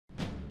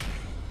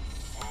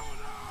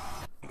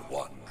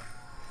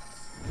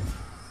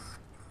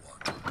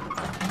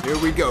Here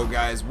we go,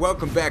 guys.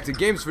 Welcome back to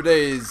Games for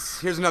Days.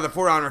 Here's another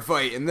For Honor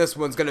fight, and this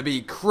one's gonna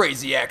be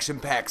crazy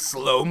action-packed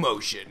slow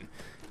motion.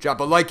 Drop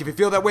a like if you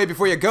feel that way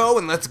before you go,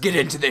 and let's get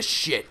into this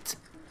shit.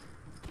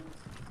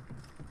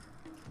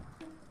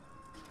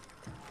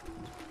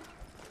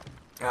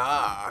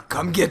 Ah,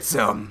 come get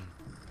some.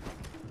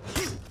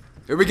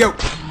 Here we go.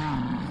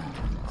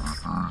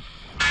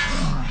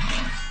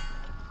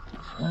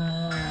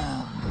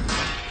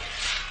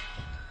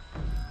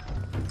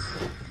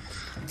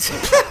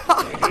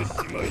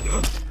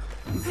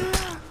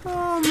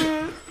 Oh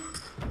man.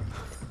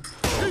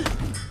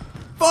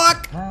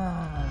 Fuck!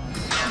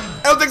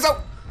 I don't think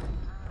so!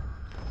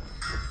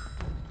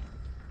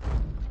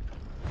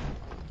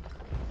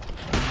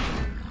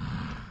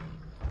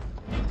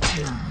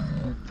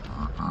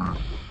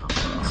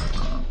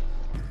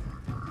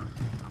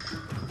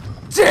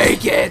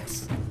 Take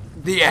it!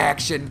 The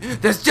action!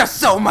 There's just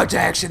so much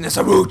action, this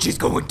Aruchi's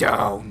going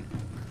down!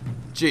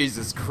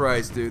 Jesus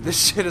Christ, dude.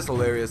 This shit is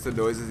hilarious, the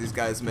noises these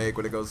guys make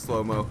when it goes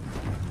slow-mo.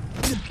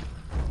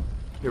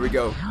 Here we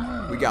go.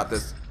 We got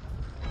this.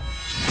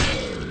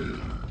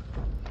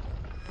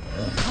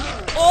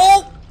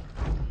 Oh!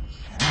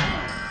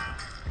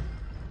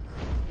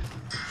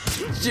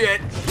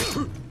 Shit.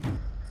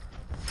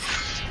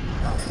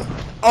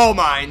 Oh,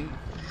 mine.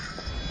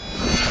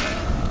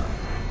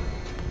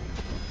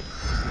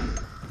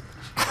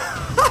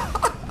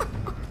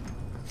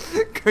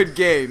 Good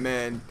game,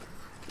 man.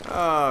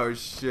 Oh,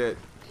 shit.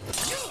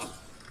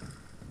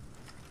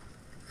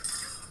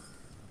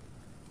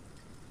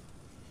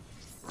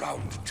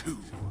 Round 2.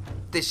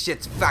 This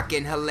shit's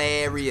fucking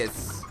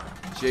hilarious.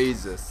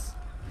 Jesus.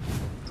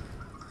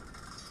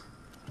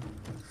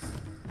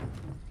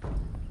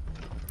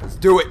 Let's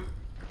do it.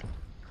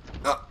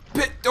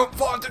 Pit, don't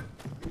fall into...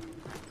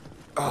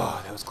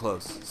 Oh, that was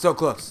close. So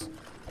close.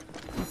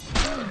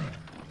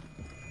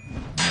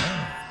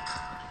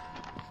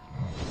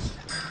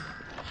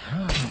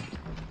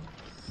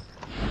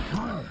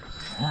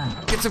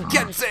 Get some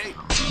Kensei!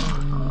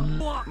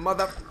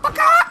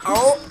 Motherfucker!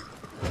 Oh!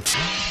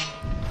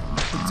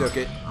 He took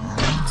it.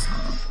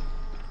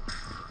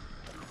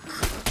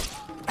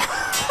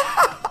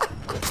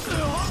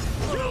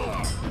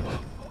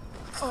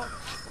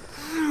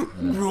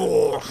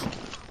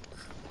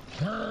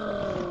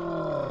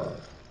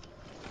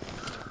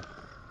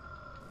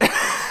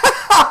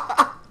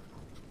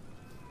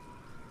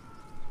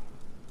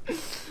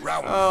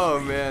 Oh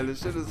man,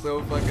 this shit is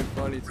so fucking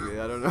funny to me.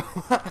 I don't know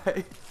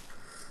why.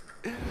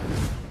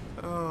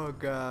 Oh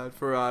god,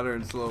 For Honor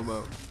in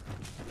slow-mo.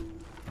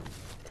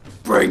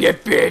 Bring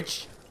it,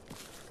 bitch!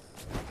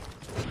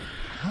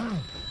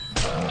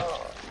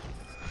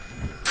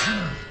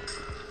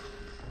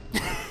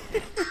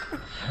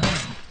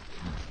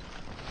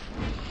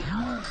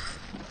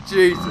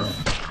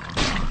 Jesus.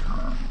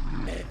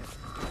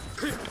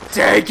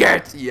 Take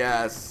it!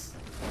 Yes.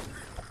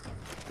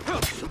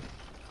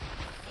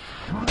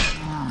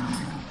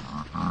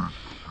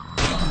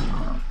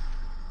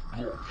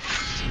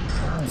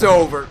 It's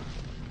over.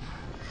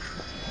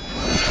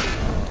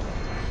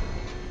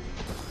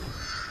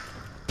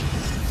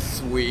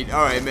 Sweet.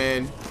 Alright,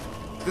 man.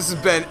 This has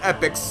been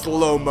epic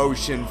slow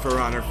motion For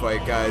Honor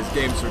fight, guys.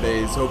 Games for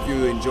Days. Hope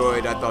you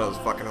enjoyed. I thought it was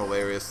fucking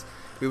hilarious.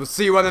 We will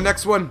see you on the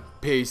next one.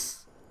 Peace.